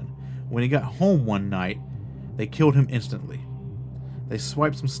shotgun. When he got home one night, they killed him instantly. They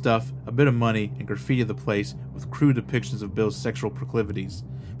swiped some stuff, a bit of money, and graffitied the place with crude depictions of Bill's sexual proclivities,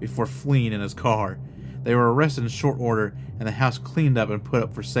 before fleeing in his car. They were arrested in short order, and the house cleaned up and put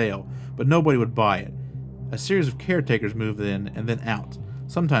up for sale, but nobody would buy it. A series of caretakers moved in and then out,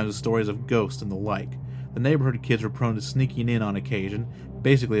 sometimes with stories of ghosts and the like. The neighborhood kids were prone to sneaking in on occasion,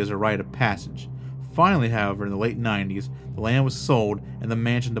 basically as a rite of passage. Finally, however, in the late 90s, the land was sold and the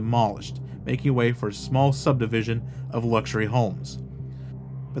mansion demolished, making way for a small subdivision of luxury homes.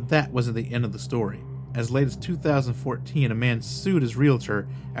 But that wasn't the end of the story. As late as 2014, a man sued his realtor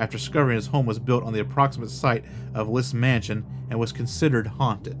after discovering his home was built on the approximate site of List's mansion and was considered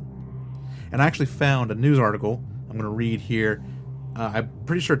haunted. And I actually found a news article I'm going to read here. I'm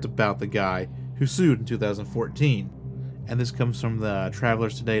pretty sure it's about the guy who sued in 2014. And this comes from the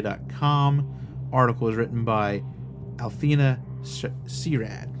TravelersToday.com. Article is written by Althina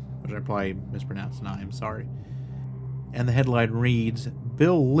Sirad, which I probably mispronounced, and I'm sorry. And the headline reads,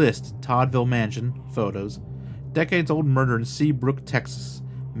 Bill List, Toddville Mansion, photos. Decades-old murder in Seabrook, Texas.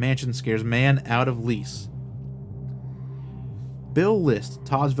 Mansion scares man out of lease. Bill List,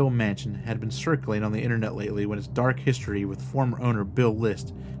 Toddville Mansion, had been circulating on the internet lately when its dark history with former owner Bill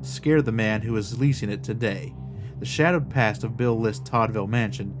List scared the man who is leasing it today. The shadowed past of Bill List, Toddville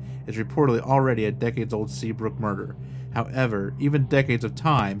Mansion is reportedly already a decades-old Seabrook murder. However, even decades of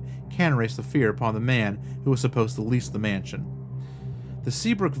time can erase the fear upon the man who was supposed to lease the mansion. The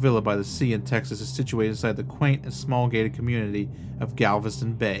Seabrook Villa by the sea in Texas is situated inside the quaint and small gated community of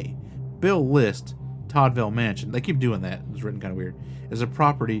Galveston Bay. Bill List, Toddville Mansion, they keep doing that, it's written kind of weird, is a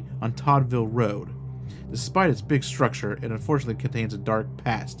property on Toddville Road. Despite its big structure, it unfortunately contains a dark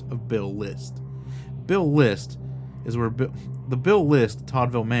past of Bill List. Bill List,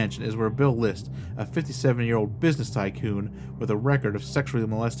 Toddville Mansion, is where Bill List, a 57-year-old business tycoon with a record of sexually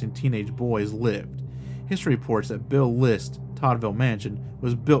molesting teenage boys, lived. History reports that Bill List, Toddville Mansion,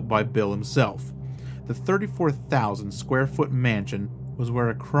 was built by Bill himself. The 34,000 square foot mansion was where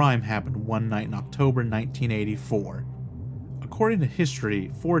a crime happened one night in October 1984. According to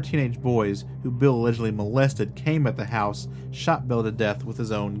history, 4 teenage boys who Bill allegedly molested came at the house, shot Bill to death with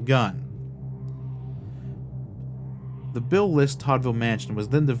his own gun. The Bill List Toddville Mansion was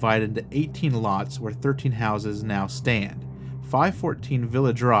then divided into 18 lots where 13 houses now stand. 514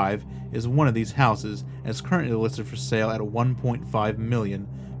 Villa Drive is one of these houses and is currently listed for sale at $1.5 million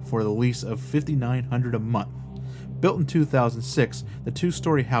for the lease of $5,900 a month. Built in 2006, the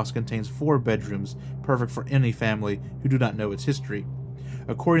 2-story house contains 4 bedrooms, perfect for any family who do not know its history.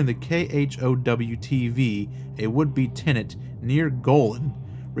 According to KHOW-TV, a would-be tenant, Nir Golan,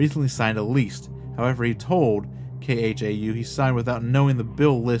 recently signed a lease. However, he told KHAU he signed without knowing the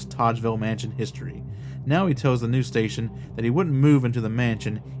Bill List Toddville Mansion history. Now he tells the news station that he wouldn't move into the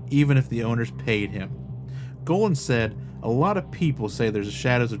mansion even if the owners paid him. Golan said, "A lot of people say there's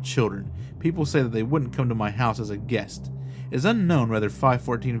shadows of children. People say that they wouldn't come to my house as a guest. It is unknown whether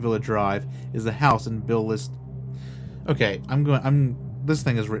 514 Villa Drive is the house in Bill List." Okay, this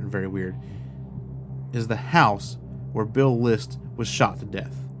thing is written very weird. Is the house where Bill List was shot to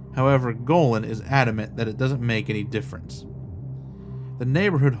death. However, Golan is adamant that it doesn't make any difference. The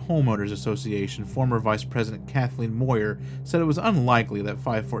Neighborhood Homeowners Association former Vice President Kathleen Moyer said it was unlikely that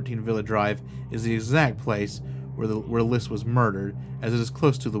 514 Villa Drive is the exact place where List was murdered, as it is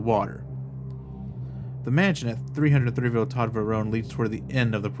close to the water. The mansion at 303 Villa Toddville Road leads toward the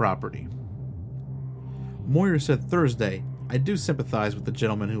end of the property. Moyer said Thursday, "I do sympathize with the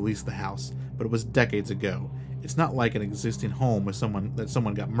gentleman who leased the house, but it was decades ago. It's not like an existing home with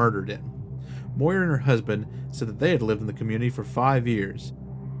someone got murdered in." Moyer and her husband said that they had lived in the community for 5 years.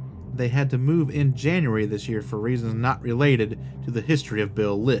 They had to move in January this year for reasons not related to the history of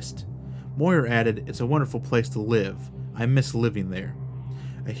Bill List. Moyer added, "It's a wonderful place to live. I miss living there."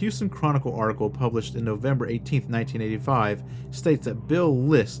 A Houston Chronicle article published in November 18, 1985, states that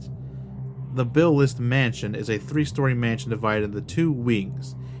the Bill List Mansion is a 3-story mansion divided into 2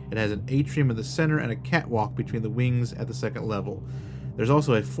 wings. It has an atrium in the center and a catwalk between the wings at the second level. There's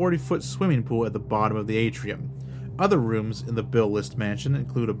also a 40-foot swimming pool at the bottom of the atrium. Other rooms in the Bill List Mansion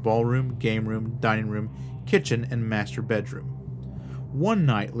include a ballroom, game room, dining room, kitchen, and master bedroom. One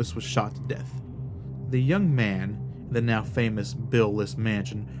night, List was shot to death. The young man in the now famous Bill List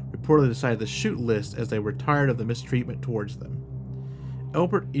Mansion reportedly decided to shoot List as they were tired of the mistreatment towards them.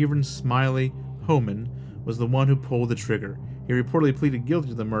 Albert Evans Smiley Homan was the one who pulled the trigger. He reportedly pleaded guilty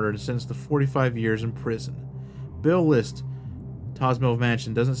to the murder and sentenced to 45 years in prison. Bill List Toddville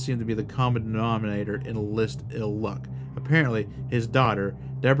Mansion doesn't seem to be the common denominator in List ill luck. Apparently, his daughter,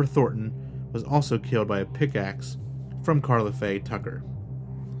 Deborah Thornton, was also killed by a pickaxe from Carla Faye Tucker.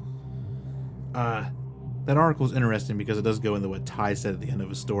 That article is interesting because it does go into what Ty said at the end of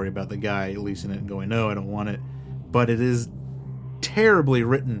his story about the guy leasing it and going, "No, I don't want it." But it is terribly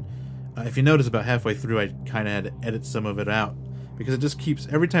written. If you notice, about halfway through, I kind of had to edit some of it out because it just keeps,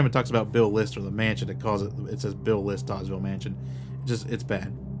 every time it talks about Bill List or the mansion, it says Bill List Toddville Mansion. It's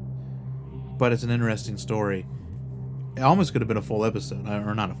bad. But it's an interesting story. It almost could have been a full episode,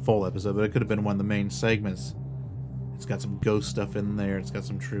 or not a full episode, but it could have been one of the main segments. It's got some ghost stuff in there. It's got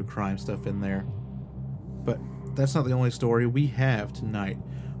some true crime stuff in there. But that's not the only story we have tonight.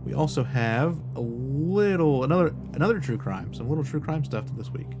 We also have another true crime, some little true crime stuff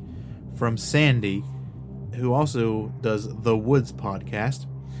this week from Sandy, who also does the Woods podcast.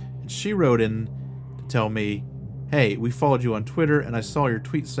 And she wrote in to tell me, hey, we followed you on Twitter and I saw your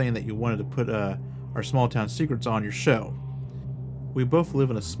tweet saying that you wanted to put our Small Town Secrets on your show. We both live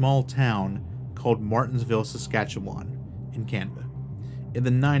in a small town called Martinsville, Saskatchewan in Canada. In the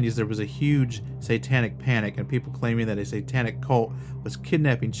 90s, there was a huge satanic panic and people claiming that a satanic cult was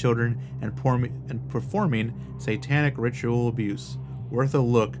kidnapping children and performing satanic ritual abuse. Worth a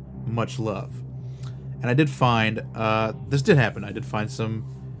look, much love. And I did find, this did happen. I did find some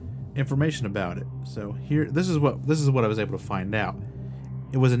information about it. So here, this is what I was able to find out.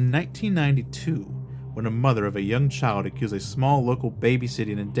 It was in 1992 when a mother of a young child accused a small local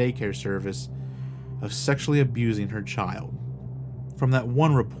babysitting and daycare service of sexually abusing her child. From that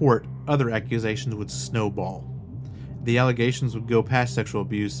one report, other accusations would snowball. The allegations would go past sexual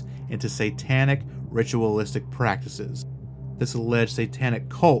abuse into satanic, ritualistic practices. This alleged satanic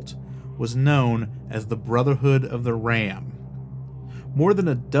cult was known as the Brotherhood of the Ram. More than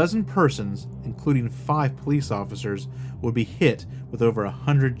a dozen persons, including 5 police officers, would be hit with over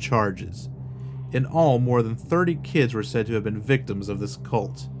 100 charges. In all, more than 30 kids were said to have been victims of this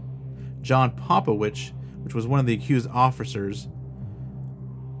cult. John Popowich, which was one of the accused officers,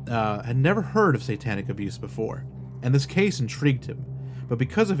 had never heard of satanic abuse before, and this case intrigued him, but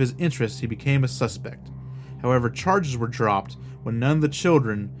because of his interest he became a suspect. However, charges were dropped when none of the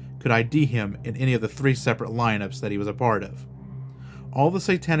children could ID him in any of the 3 separate lineups that he was a part of. All the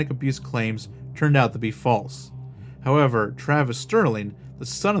satanic abuse claims turned out to be false. However, Travis Sterling, the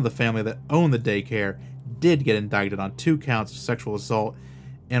son of the family that owned the daycare, did get indicted on 2 counts of sexual assault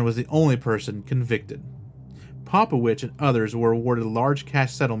and was the only person convicted. Popowich and others were awarded large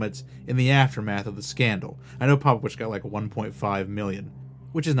cash settlements in the aftermath of the scandal. I know Popowich got like $1.5 million,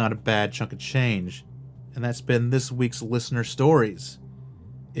 which is not a bad chunk of change. And that's been this week's listener stories.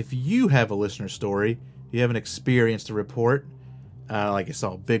 If you have a listener story, you have an experience to report, like you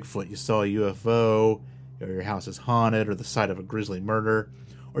saw Bigfoot, you saw a UFO, or your house is haunted, or the site of a grisly murder,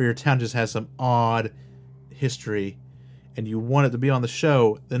 or your town just has some odd history, and you want it to be on the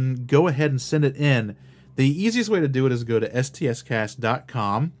show, then go ahead and send it in. The easiest way to do it is go to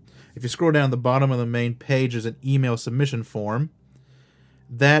stscast.com. If you scroll down the bottom of the main page, there's an email submission form.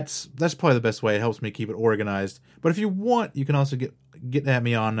 That's probably the best way. It helps me keep it organized. But if you want, you can also get at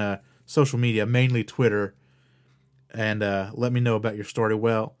me on social media, mainly Twitter, and let me know about your story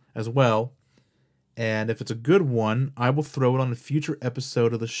as well. And if it's a good one, I will throw it on a future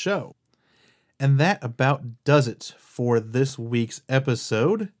episode of the show. And that about does it for this week's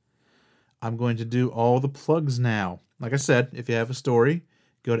episode. I'm going to do all the plugs now. Like I said, if you have a story,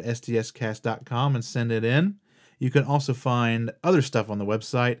 go to stscast.com and send it in. You can also find other stuff on the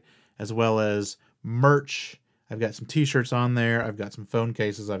website, as well as merch. I've got some t-shirts on there. I've got some phone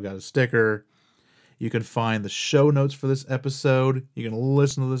cases. I've got a sticker. You can find the show notes for this episode. You can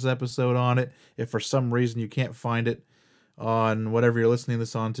listen to this episode on it. If for some reason you can't find it on whatever you're listening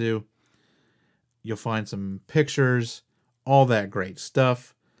this onto, you'll find some pictures, all that great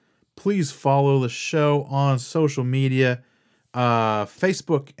stuff. Please follow the show on social media.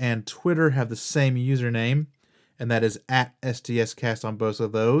 Facebook and Twitter have the same username, and that is at STScast on both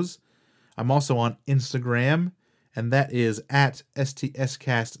of those. I'm also on Instagram, and that is at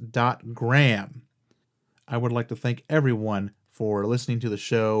stscast.gram. I would like to thank everyone for listening to the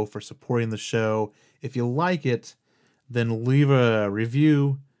show, for supporting the show. If you like it, then leave a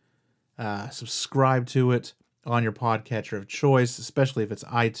review, subscribe to it on your podcatcher of choice, especially if it's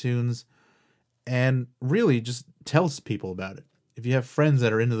iTunes, and really just tell people about it. If you have friends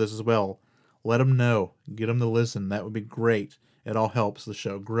that are into this as well, let them know. Get them to listen. That would be great. It all helps the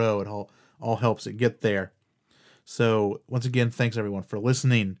show grow. It all helps it get there. So, once again, thanks everyone for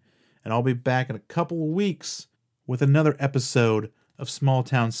listening, and I'll be back in a couple of weeks with another episode of Small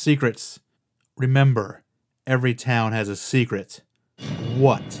Town Secrets. Remember, every town has a secret.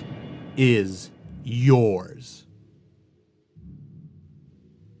 What is yours?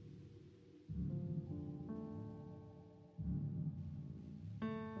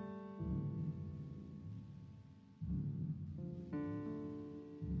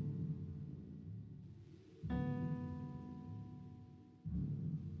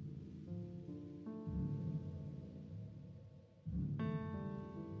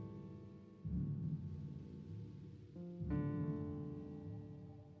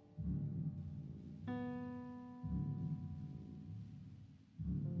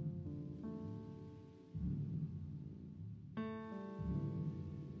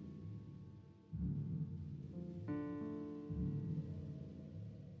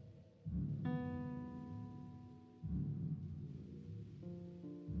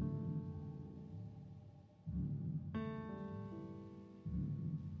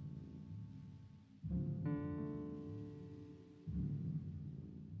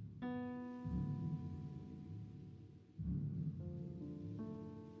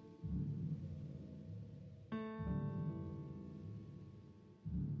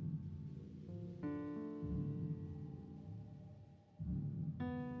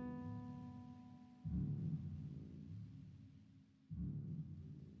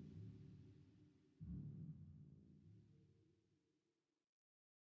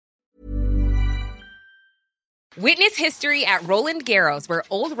 Witness history at Roland Garros, where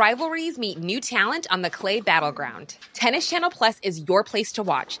old rivalries meet new talent on the clay battleground. Tennis Channel Plus is your place to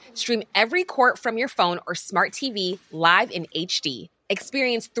watch. Stream every court from your phone or smart TV live in HD.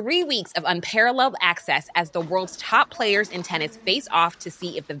 Experience 3 weeks of unparalleled access as the world's top players in tennis face off to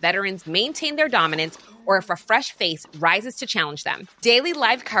see if the veterans maintain their dominance or if a fresh face rises to challenge them. Daily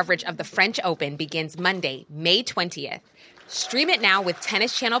live coverage of the French Open begins Monday, May 20th. Stream it now with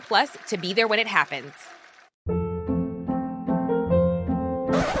Tennis Channel Plus to be there when it happens.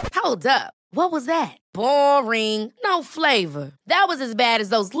 Hold up. What was that? Boring. No flavor. That was as bad as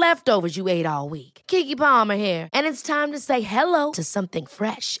those leftovers you ate all week. Keke Palmer here, and it's time to say hello to something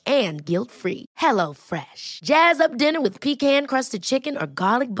fresh and guilt-free. Hello Fresh. Jazz up dinner with pecan-crusted chicken or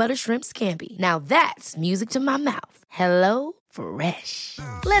garlic butter shrimp scampi. Now that's music to my mouth. Hello Fresh.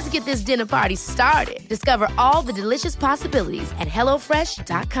 Let's get this dinner party started. Discover all the delicious possibilities at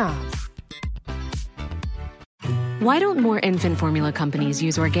hellofresh.com. Why don't more infant formula companies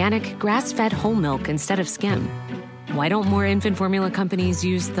use organic, grass-fed whole milk instead of skim? Why don't more infant formula companies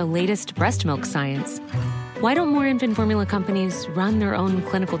use the latest breast milk science? Why don't more infant formula companies run their own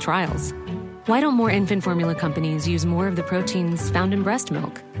clinical trials? Why don't more infant formula companies use more of the proteins found in breast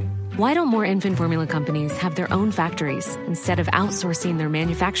milk? Why don't more infant formula companies have their own factories instead of outsourcing their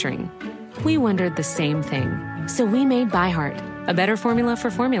manufacturing? We wondered the same thing. So we made ByHeart, a better formula for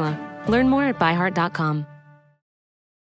formula. Learn more at byheart.com.